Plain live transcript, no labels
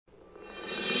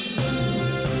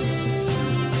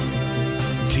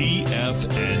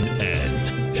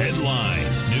TFNN. Headline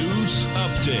News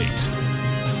Update.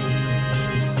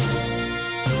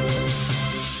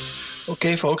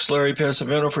 Okay, folks, Larry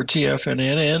Pesavento for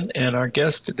TFNN, and our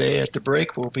guest today at the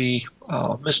break will be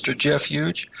Mr. Jeff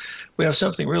Huge. We have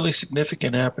something really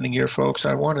significant happening here, folks.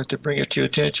 I wanted to bring it to your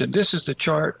attention. This is the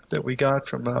chart that we got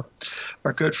from our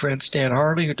good friend Stan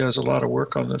Harley, who does a lot of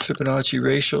work on the Fibonacci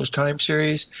ratios time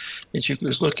series, and she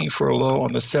was looking for a low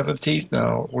on the 17th.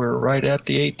 Now, we're right at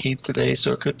the 18th today,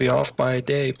 so it could be off by a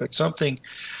day, but something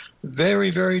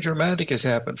very, very dramatic has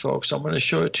happened, folks. I'm going to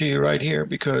show it to you right here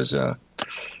because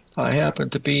I happen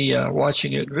to be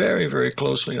watching it very, very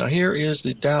closely. Now, here is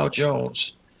the Dow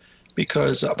Jones.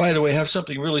 Because, by the way, I have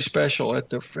something really special at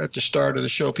the start of the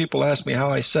show. People ask me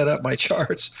how I set up my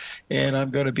charts, and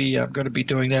I'm going to be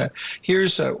doing that.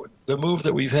 Here's the move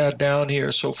that we've had down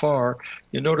here so far.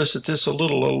 You notice that this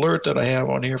little alert that I have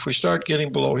on here. If we start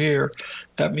getting below here,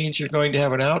 that means you're going to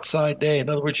have an outside day. In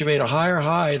other words, you made a higher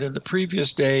high than the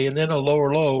previous day, and then a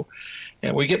lower low.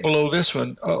 And we get below this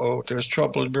one, there's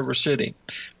trouble in River City.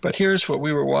 But here's what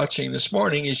we were watching this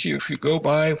morning is if you go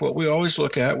by what we always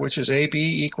look at, which is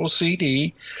AB equals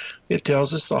CD, it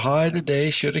tells us the high of the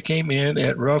day should have came in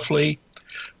at roughly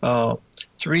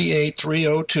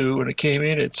 38302, and it came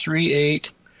in at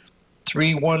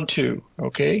 38312,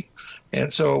 okay?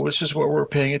 And so this is what we're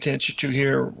paying attention to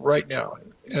here right now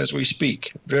as we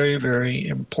speak. Very, very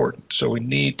important. So we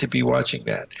need to be watching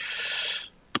that.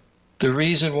 The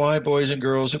reason why, boys and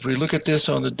girls, if we look at this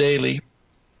on the daily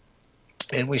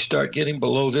and we start getting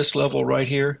below this level right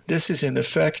here, this is in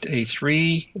effect a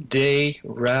 3-day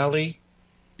rally.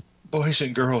 Boys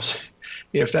and girls,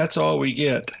 if that's all we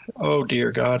get, oh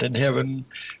dear God in heaven,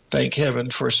 thank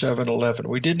heaven for 7-Eleven.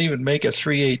 We didn't even make a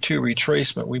 382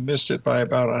 retracement. We missed it by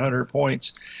about 100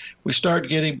 points. We start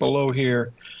getting below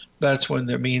here. That's when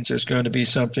that means there's going to be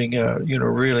something,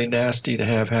 really nasty to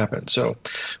have happen. So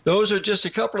those are just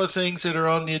a couple of things that are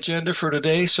on the agenda for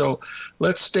today. So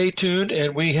let's stay tuned.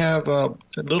 And we have a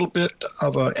little bit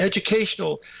of an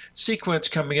educational sequence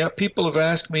coming up. People have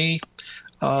asked me,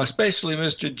 especially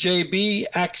Mr. J.B.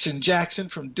 Action Jackson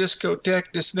from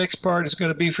Discotech, this next part is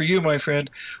going to be for you, my friend.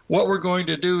 What we're going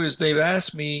to do is they've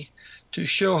asked me to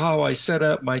show how I set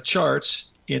up my charts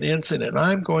in Incident.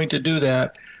 I'm going to do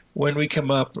that when we come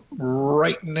up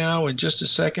right now in just a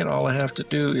second. All I have to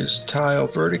do is tile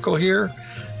vertical here.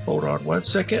 Hold on one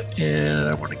second, and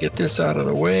I want to get this out of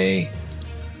the way.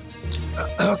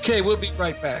 Okay, we'll be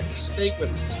right back. Stay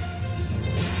with us.